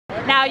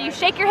Now you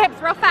shake your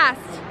hips real fast.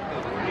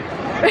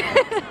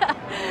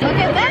 Look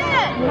at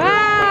that!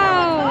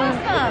 Wow!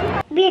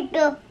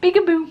 Awesome!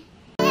 Peekaboo!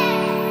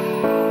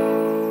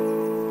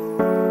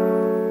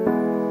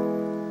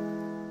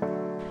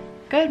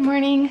 Good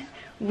morning.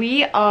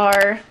 We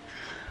are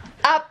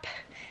up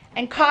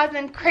and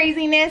causing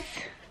craziness.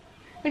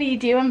 What are you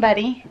doing,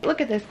 buddy? Look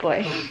at this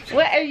boy.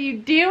 What are you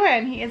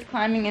doing? He is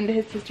climbing into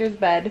his sister's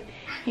bed.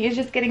 He is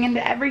just getting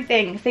into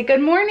everything. Say good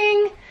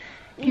morning.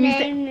 Can you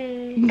say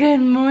good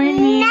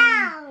morning?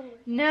 No.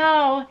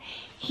 No.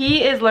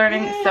 He is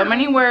learning so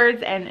many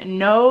words, and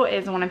no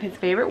is one of his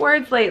favorite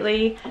words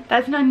lately.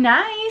 That's not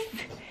nice.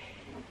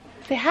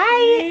 Say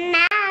hi.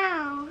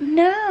 No.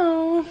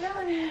 No.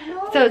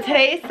 So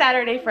today is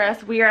Saturday for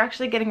us. We are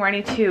actually getting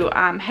ready to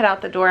head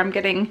out the door. I'm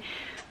getting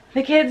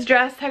the kids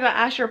dressed. I got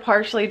Asher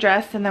partially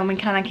dressed, and then we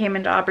kind of came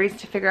into Aubrey's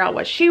to figure out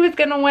what she was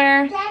gonna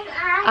wear.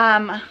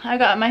 I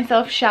got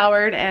myself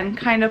showered and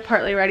kind of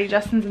partly ready.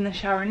 Justin's in the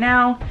shower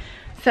now.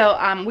 So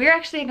we're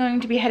actually going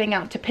to be heading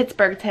out to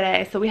Pittsburgh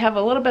today. So we have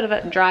a little bit of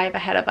a drive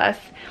ahead of us.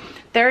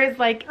 There is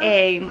like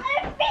a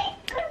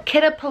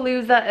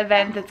Kidapalooza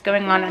event that's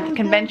going on at the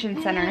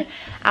convention center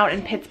out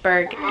in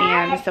Pittsburgh,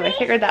 and so I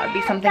figured that would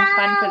be something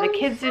fun for the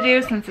kids to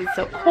do since it's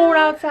so cold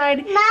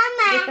outside.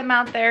 Get them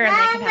out there and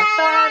they can have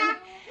fun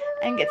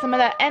and get some of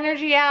that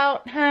energy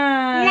out.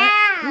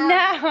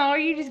 No, are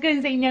you just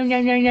gonna say no, no,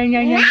 no, no,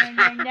 no, no,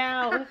 no, no,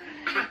 no?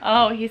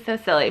 Oh, he's so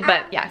silly.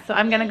 But yeah, so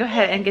I'm gonna go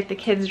ahead and get the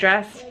kids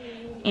dressed,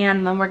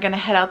 and then we're gonna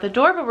head out the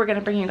door, but we're gonna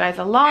bring you guys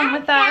along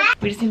with us.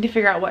 We just need to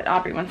figure out what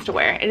Aubrey wants to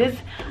wear. It is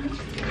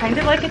kind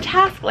of like a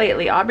task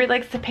lately. Aubrey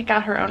likes to pick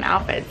out her own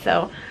outfit.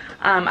 So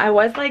I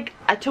was like,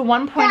 to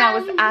one point I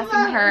was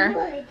asking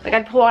her, like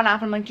I'd pull one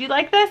off and I'm like, do you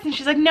like this? And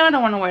she's like, no, I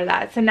don't want to wear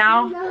that. So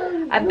now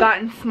I've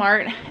gotten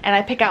smart and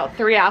I pick out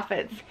 3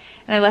 outfits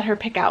and I let her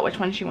pick out which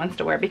one she wants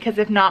to wear, because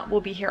if not, we'll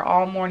be here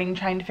all morning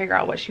trying to figure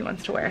out what she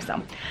wants to wear. So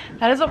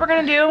that is what we're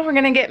gonna do. We're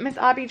gonna get Miss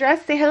Aubrey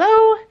dressed. Say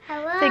hello.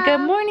 Hello. Say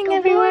good morning,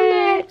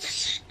 everyone.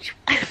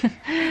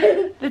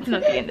 That's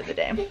not the end of the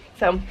day.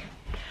 So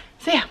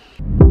yeah.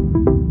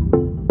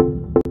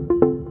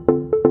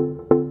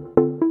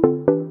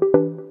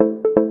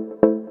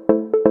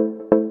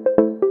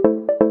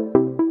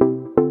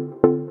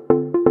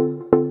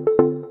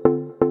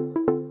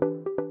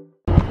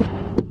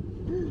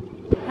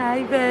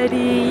 Hi, buddy.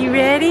 You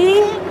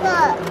ready?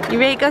 You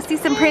ready to go see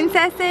some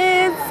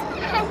princesses?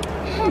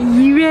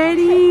 You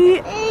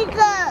ready?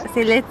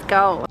 Say, let's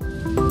go.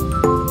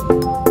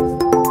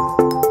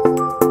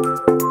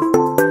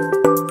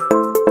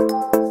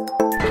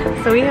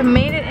 So we have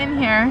made it in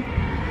here,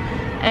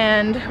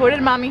 and what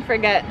did Mommy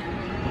forget?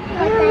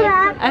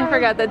 I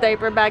forgot the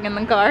diaper bag in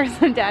the car,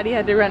 so Daddy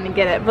had to run and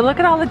get it. But look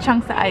at all the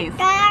chunks of ice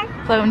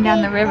floating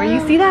down the river. You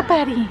see that,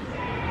 buddy?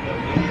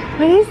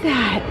 What is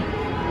that?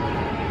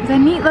 Is that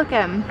neat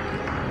looking?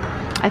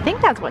 I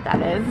think that's what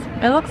that is.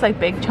 It looks like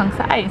big chunks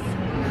of ice.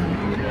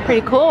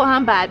 Pretty cool,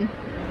 huh, bud?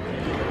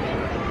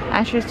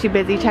 Asher's too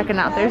busy checking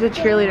out. There's a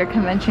cheerleader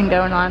convention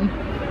going on.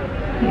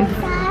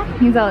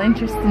 He's all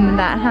interested in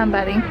that, huh,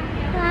 buddy?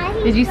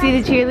 Did you see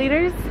the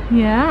cheerleaders?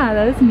 Yeah,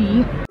 that was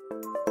neat.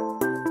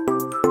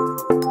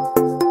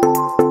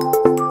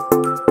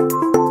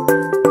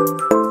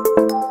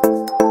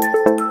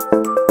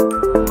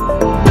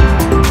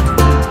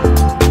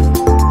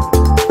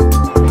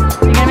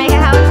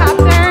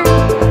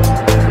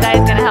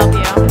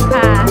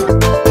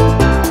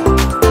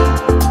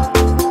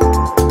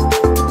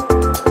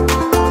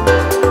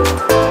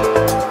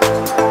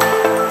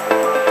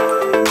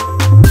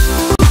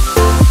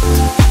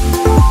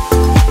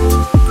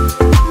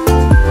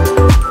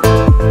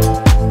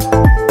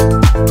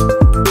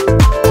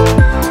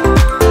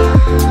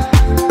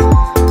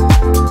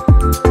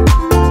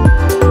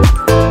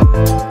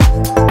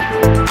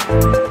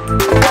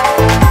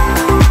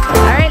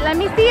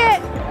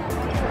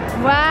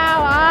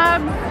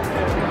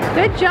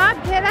 Good job,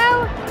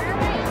 kiddo.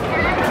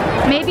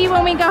 Maybe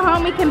when we go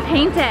home we can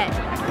paint it.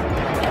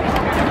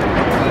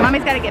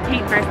 Mommy's got to get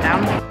paint first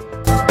though.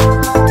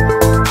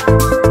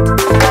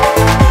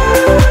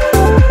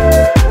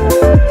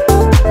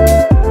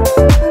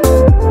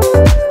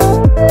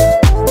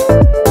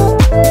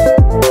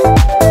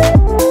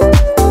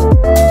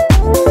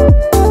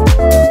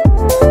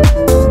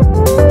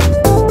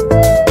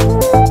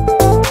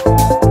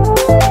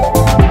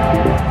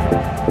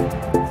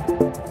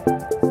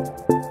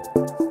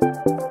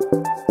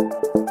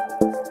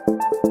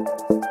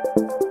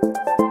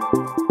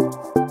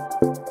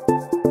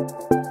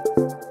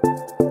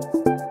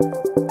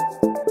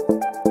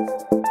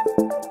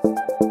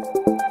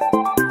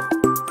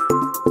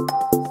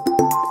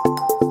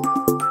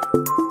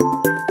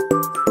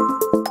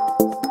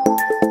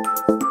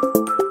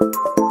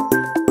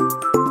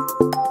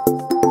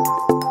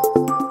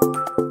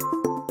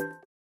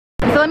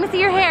 Let me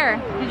see your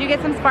hair. Did you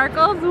get some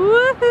sparkles?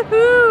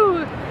 Woohoo!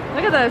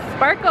 Look at those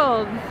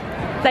sparkles.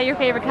 Is that your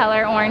favorite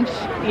color, orange?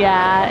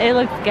 Yeah, it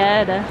looks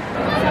good.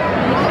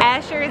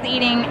 Asher is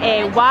eating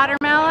a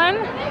watermelon,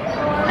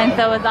 and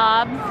so is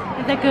Obs.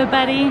 Is that good,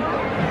 buddy?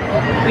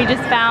 We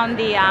just found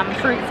the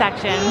fruit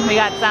section. We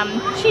got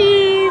some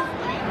cheese,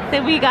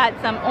 so we got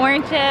some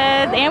oranges,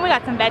 and we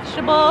got some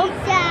vegetables.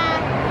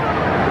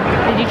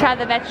 Did you try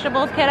the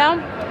vegetables, kiddo?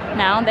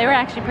 No, they were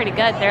actually pretty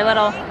good. They're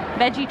little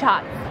veggie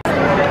tots.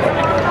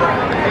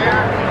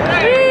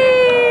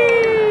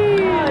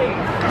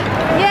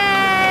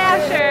 Yeah,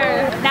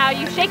 sure. Now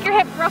you shake your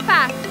hips real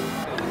fast.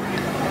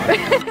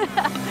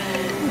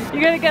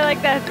 You're gonna go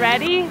like this.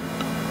 Ready?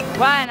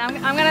 One.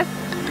 I'm gonna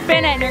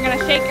spin it and you're gonna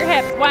shake your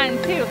hips. 1,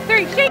 2,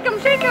 3. Shake them,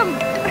 shake them.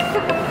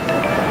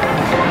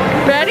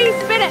 Ready?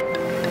 Spin it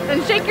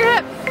and shake your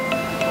hips.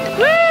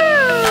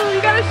 Woo!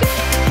 You gotta shake.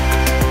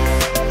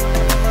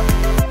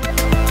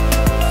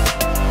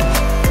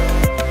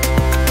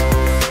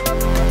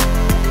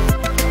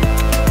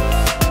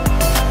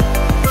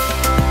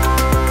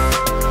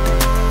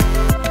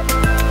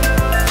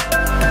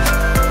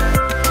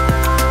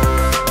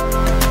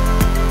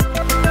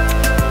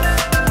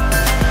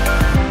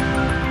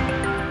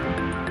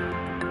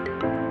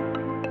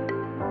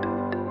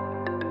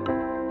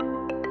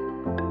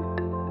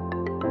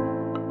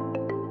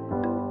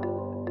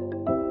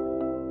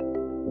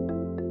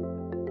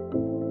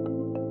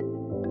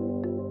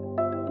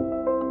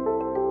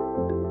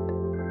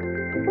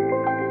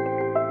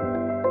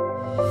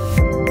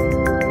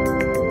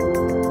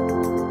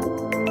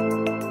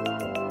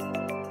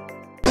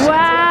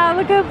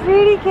 Look how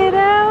pretty,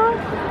 kiddo.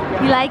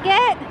 You like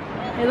it?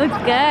 It looks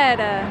good.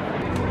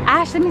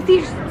 Ash, let me see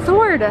your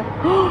sword.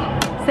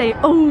 Say,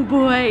 oh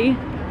boy.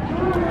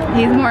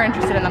 He's more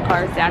interested in the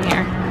cars down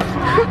here.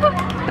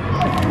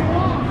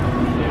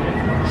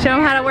 Show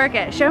him how to work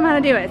it. Show him how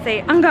to do it.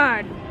 Say, on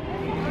guard.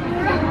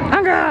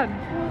 On guard.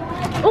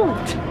 Oh,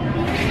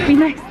 be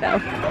nice though.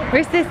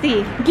 Where's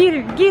Sissy? Get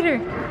her, get her.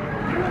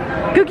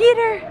 Go get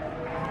her.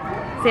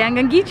 Say, I'm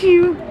gonna get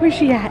you. Where's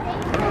she at?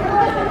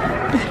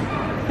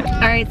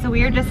 All right, so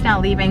we are just now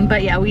leaving,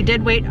 but yeah, we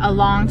did wait a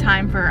long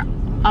time for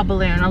a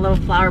balloon, a little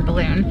flower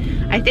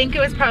balloon. I think it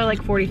was probably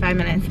like 45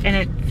 minutes and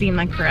it seemed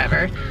like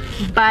forever.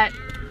 But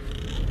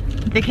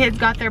the kids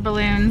got their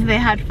balloons. They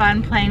had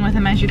fun playing with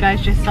them as you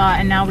guys just saw,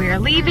 and now we are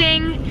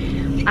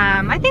leaving.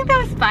 I think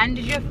that was fun.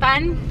 Did you have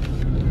fun?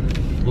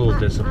 A little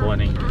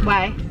disappointing.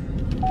 Why?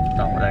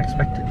 Not what I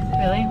expected.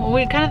 Really? Well,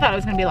 we kind of thought it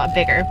was gonna be a lot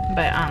bigger,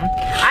 but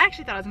I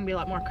actually thought it was gonna be a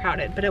lot more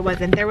crowded, but it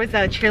wasn't. There was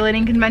a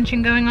cheerleading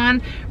convention going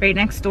on right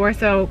next door,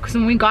 so cause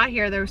when we got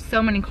here, there were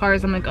so many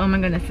cars. I'm like, oh my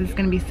goodness, this is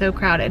gonna be so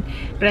crowded.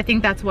 But I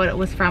think that's what it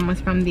was from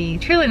the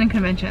cheerleading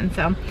convention,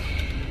 so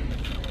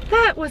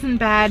that wasn't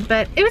bad,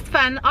 but it was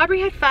fun.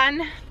 Aubrey had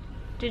fun.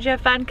 Did you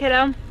have fun,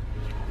 kiddo?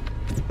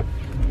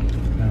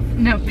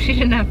 No, she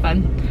didn't have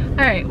fun.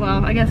 All right,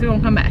 well, I guess we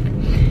won't come back.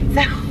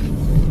 So.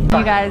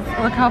 You guys,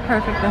 look how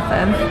perfect this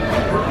is.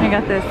 I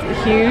got this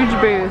huge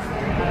booth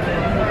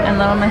and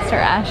little Mr.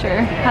 Asher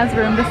has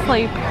room to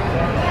sleep.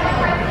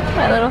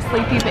 My little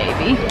sleepy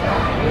baby.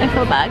 I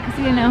feel bad because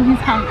you know he's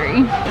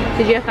hungry.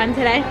 Did you have fun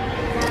today?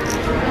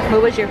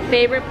 What was your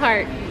favorite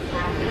part?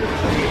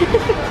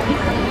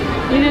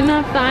 You didn't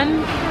have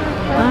fun?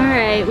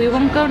 Alright, we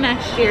won't go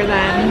next year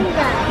then.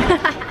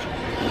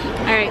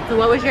 Alright, so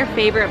what was your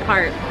favorite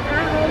part?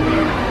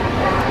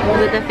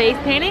 Was it the face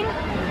painting?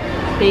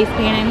 Face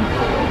painting?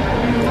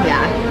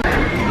 Yeah.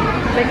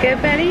 Is that good,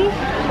 Betty?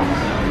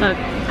 Look,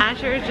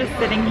 Asher is just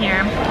sitting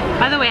here.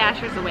 By the way,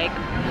 Asher's awake.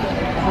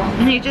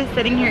 And he's just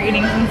sitting here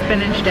eating some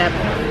spinach dip.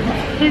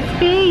 His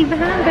babe,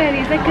 huh,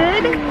 Betty? Is that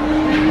good?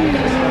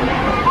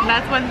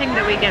 That's one thing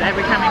that we get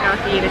every time we go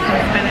out to eat is some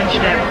spinach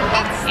dip.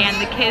 And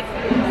the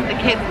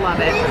kids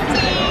love it.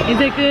 Is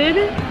it good?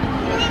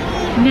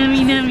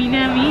 Nummy, nummy,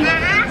 nummy.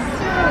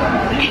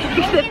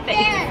 The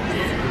face.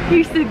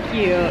 You're so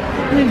cute.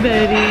 Hi,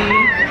 Betty.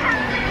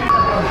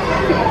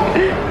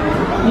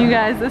 You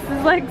guys, this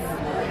is like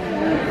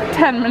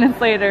 10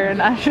 minutes later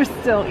and Asher's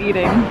still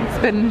eating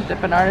spinach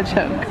dip and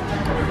artichoke.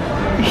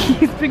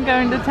 He's been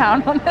going to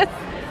town on this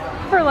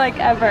for like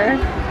ever.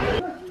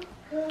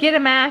 Get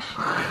him, Ash.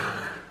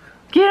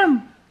 Get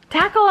him.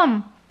 Tackle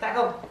him.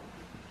 Tackle.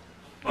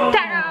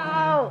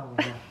 Tackle.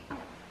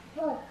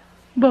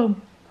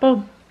 Boom.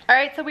 Boom.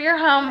 Alright, so we are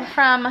home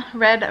from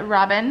Red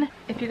Robin.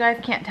 If you guys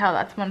can't tell,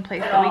 that's one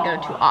place that we go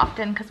to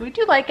often because we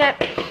do like it.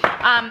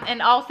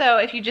 And also,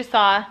 if you just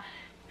saw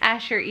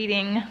Asher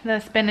eating the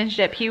spinach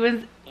dip, he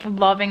was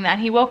loving that.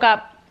 He woke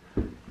up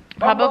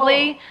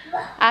probably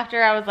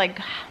after I was like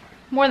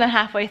more than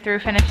halfway through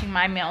finishing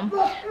my meal.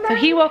 So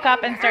he woke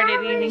up and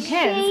started eating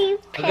his.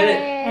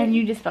 And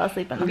you just fell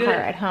asleep in the car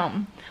ride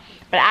home.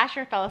 But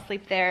Asher fell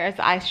asleep there as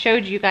I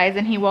showed you guys,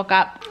 and he woke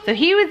up. So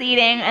he was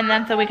eating, and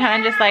then so we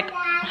kind of just like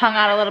hung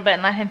out a little bit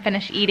and let him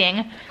finish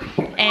eating.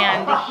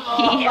 And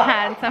he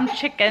had some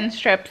chicken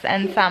strips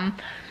and some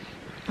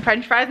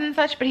French fries and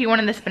such, but he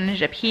wanted the spinach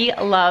dip. He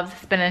loves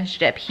spinach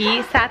dip.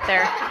 He sat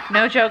there,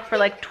 no joke, for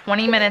like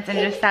 20 minutes and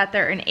just sat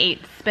there and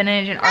ate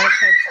spinach and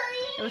artichokes.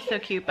 It was so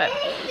cute, but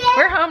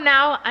we're home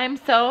now. I'm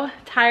so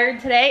tired.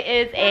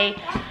 Today is a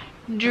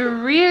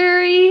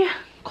dreary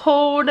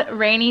cold,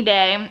 rainy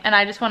day, and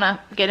I just want to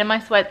get in my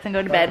sweats and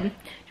go to bed. Do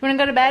you want to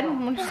go to bed?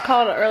 We'll just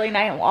call it an early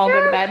night and we'll all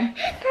go to bed.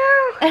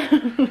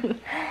 No.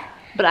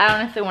 But I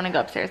honestly want to go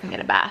upstairs and get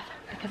a bath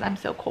because I'm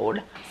so cold.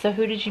 So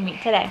who did you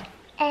meet today?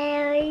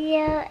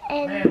 Ariel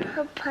and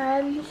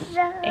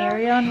Rapunzel.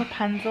 Ariel and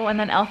Rapunzel, and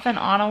then Elsa and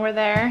Anna were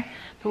there,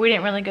 but we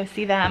didn't really go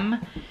see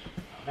them.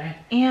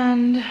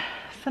 And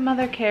some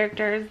other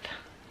characters.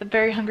 The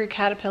Very Hungry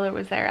Caterpillar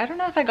was there. I don't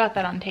know if I got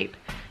that on tape,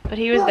 but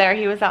he was there.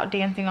 He was out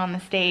dancing on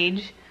the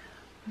stage.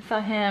 I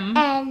saw him.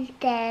 And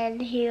then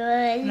he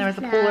was. And there was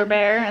a polar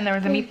bear, and there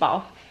was a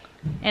meatball,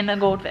 and a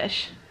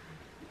goldfish.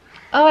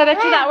 Oh, I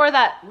bet you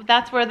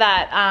that's where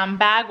that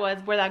bag was,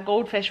 where that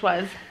goldfish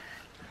was.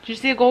 Did you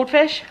see a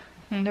goldfish?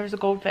 And there was a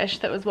goldfish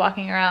that was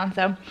walking around,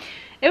 so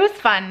it was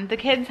fun. The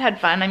kids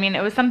had fun. I mean,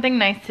 it was something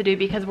nice to do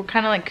because we're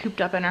kind of like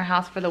cooped up in our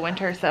house for the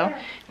winter, so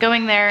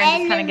going there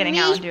and just kind of getting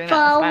out and doing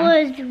that was fun.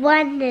 Was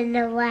running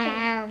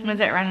around. Was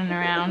it running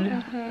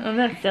around? Oh,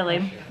 that's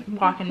silly.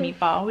 Walking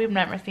meatball. We've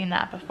never seen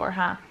that before,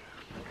 huh?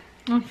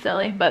 That's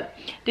silly, but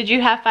did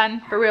you have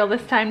fun for real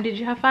this time? Did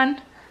you have fun?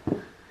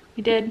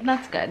 You did?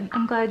 That's good.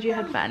 I'm glad you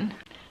had fun.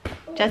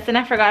 Justin,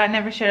 I forgot I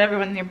never showed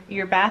everyone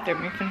your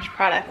bathroom, your finished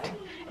product.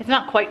 It's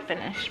not quite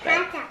finished,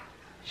 but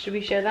should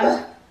we show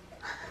them?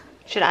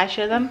 Should I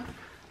show them?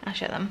 I'll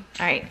show them.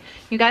 All right.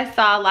 You guys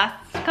saw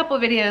last couple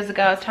of videos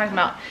ago, I was talking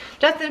about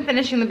Justin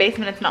finishing the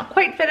basement. It's not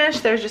quite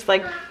finished. There's just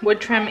like wood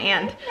trim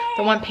and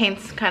the one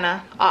paint's kind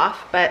of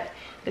off, but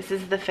this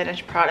is the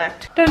finished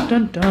product. Dun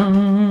dun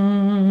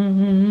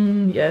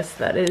dun. Yes,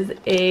 that is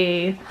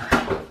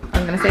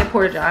I'm gonna say a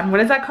porta john.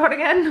 What is that called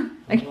again?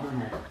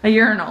 A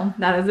urinal.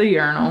 That is a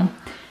urinal.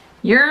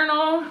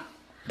 Urinal,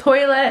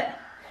 toilet,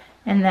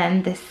 and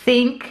then the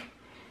sink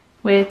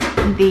with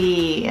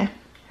the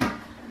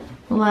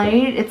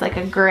light. It's like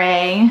a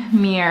gray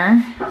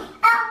mirror.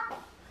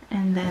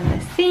 And then the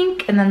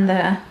sink, and then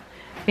the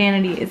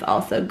vanity is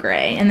also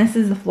gray. And this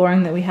is the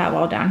flooring that we have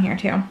all down here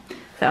too.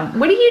 So,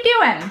 what are you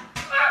doing?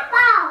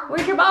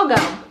 Where'd your ball go?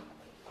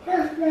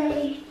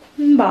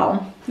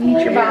 Ball. You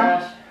need your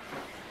ball.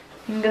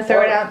 You can go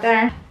throw it out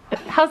there.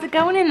 How's it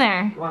going in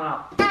there?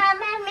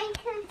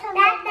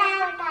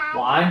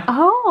 One.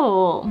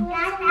 Oh.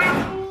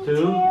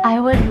 2. I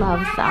would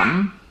love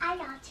some. I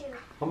got you.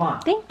 Come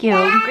on. Thank you.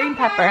 Green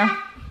pepper.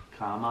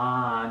 Come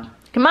on.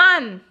 Come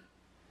on.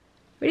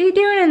 What are you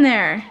doing in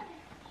there?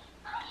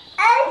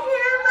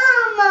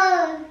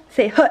 Mama.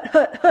 Say hut,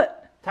 hut,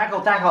 hut.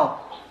 Tackle, tackle.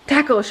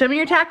 Tackle. Show me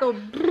your tackle.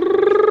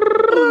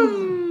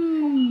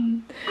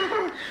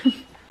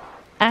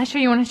 Asher,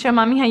 you want to show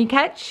mommy how you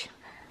catch?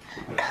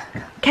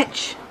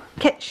 Catch.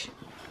 Catch.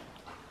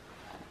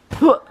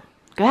 Go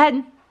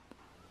ahead.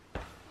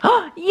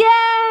 Oh,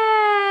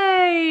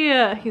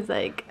 yay! He's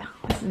like,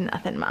 this is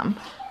nothing, Mom.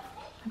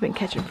 I've been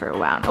catching for a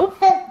while. Oh.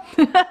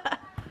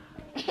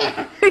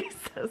 He's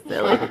so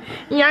silly.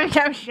 You're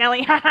so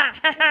silly.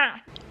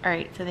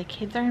 Alright, so the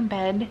kids are in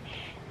bed,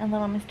 and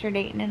little Mr.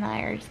 Dayton and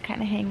I are just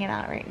kind of hanging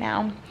out right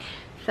now.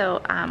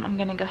 So I'm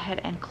gonna go ahead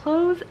and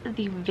close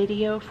the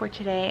video for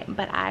today,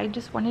 but I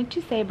just wanted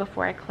to say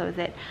before I close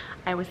it,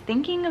 I was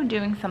thinking of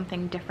doing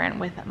something different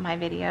with my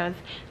videos.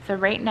 So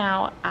right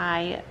now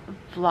I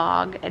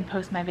vlog and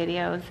post my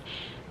videos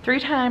 3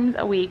 times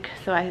a week.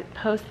 So I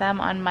post them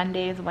on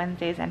Mondays,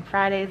 Wednesdays, and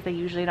Fridays. They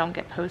usually don't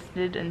get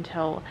posted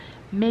until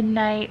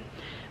midnight.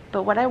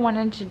 But what I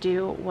wanted to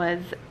do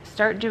was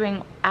start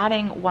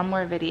adding 1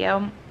 more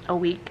video a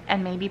week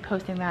and maybe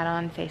posting that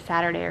on, say,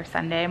 Saturday or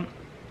Sunday.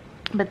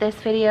 But this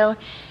video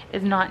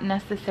is not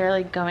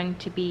necessarily going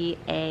to be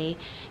a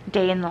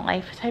day in the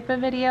life type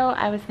of video.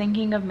 I was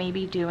thinking of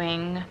maybe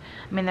doing,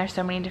 I mean, there's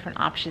so many different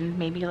options,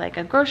 maybe like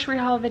a grocery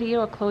haul video,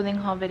 a clothing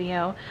haul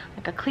video,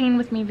 like a clean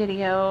with me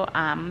video,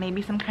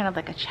 maybe some kind of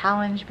like a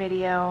challenge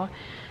video.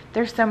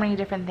 There's so many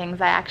different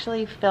things. I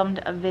actually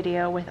filmed a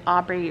video with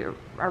Aubrey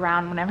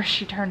around whenever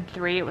she turned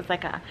 3. It was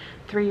like a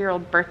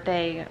 3-year-old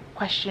birthday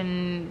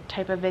question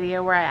type of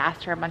video where I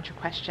asked her a bunch of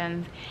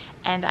questions,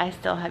 and I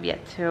still have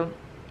yet to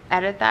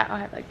edit that. Oh, I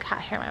have like cat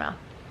hair in my mouth.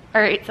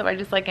 Alright, so I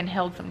just like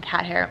inhaled some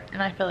cat hair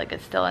and I feel like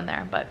it's still in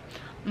there, but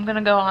I'm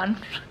gonna go on.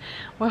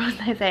 What was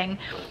I saying?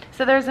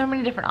 So there's so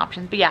many different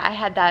options, but yeah, I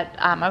had that,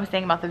 I was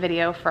saying about the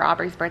video for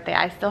Aubrey's birthday.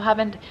 I still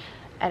haven't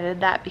edited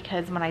that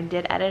because when I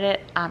did edit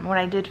it, when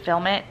I did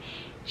film it,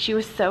 she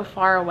was so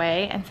far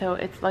away, and so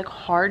it's like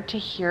hard to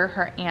hear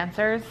her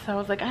answers. So I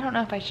was like, I don't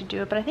know if I should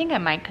do it, but I think I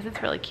might because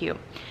it's really cute.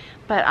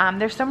 But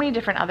there's so many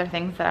different other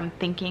things that I'm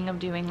thinking of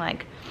doing,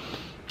 like,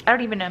 I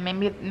don't even know,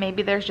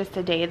 maybe there's just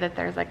a day that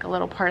there's like a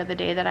little part of the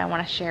day that I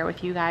want to share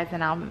with you guys,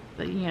 and I'll,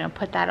 you know,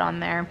 put that on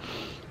there.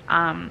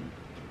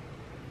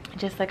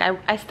 Just like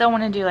I still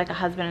want to do like a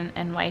husband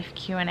and wife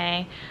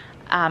Q&A.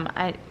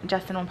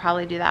 Justin will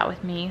probably do that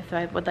with me, so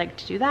I would like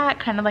to do that,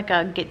 kind of like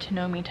a get to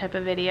know me type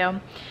of video.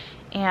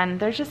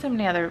 And there's just so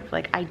many other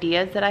like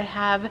ideas that I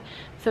have.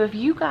 So if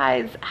you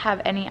guys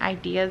have any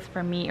ideas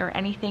for me or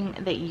anything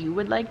that you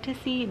would like to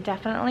see,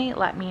 definitely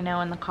let me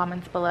know in the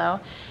comments below,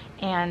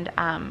 and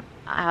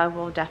I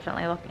will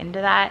definitely look into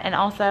that. And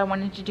also I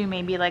wanted to do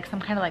maybe like some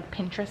kind of like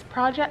Pinterest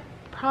project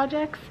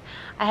projects.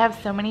 I have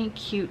so many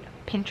cute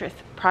Pinterest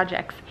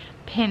projects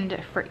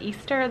pinned for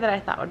Easter that I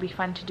thought would be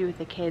fun to do with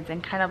the kids,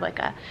 and kind of like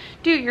a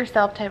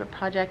do-it-yourself type of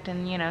project,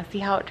 and you know, see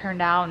how it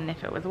turned out and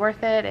if it was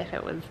worth it, if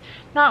it was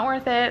not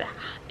worth it,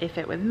 if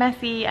it was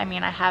messy. I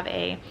mean, I have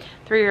a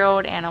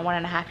 3-year-old and a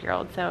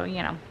 1.5-year-old, so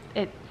you know,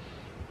 it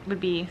would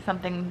be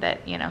something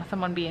that, you know,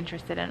 someone would be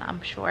interested in,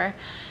 I'm sure.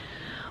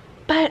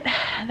 But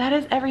that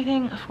is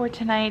everything for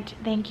tonight.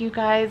 Thank you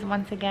guys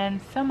once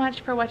again so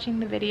much for watching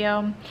the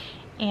video,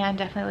 and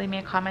definitely leave me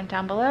a comment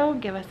down below,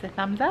 give us a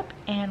thumbs up,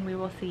 and we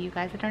will see you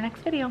guys at our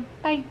next video.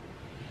 Bye.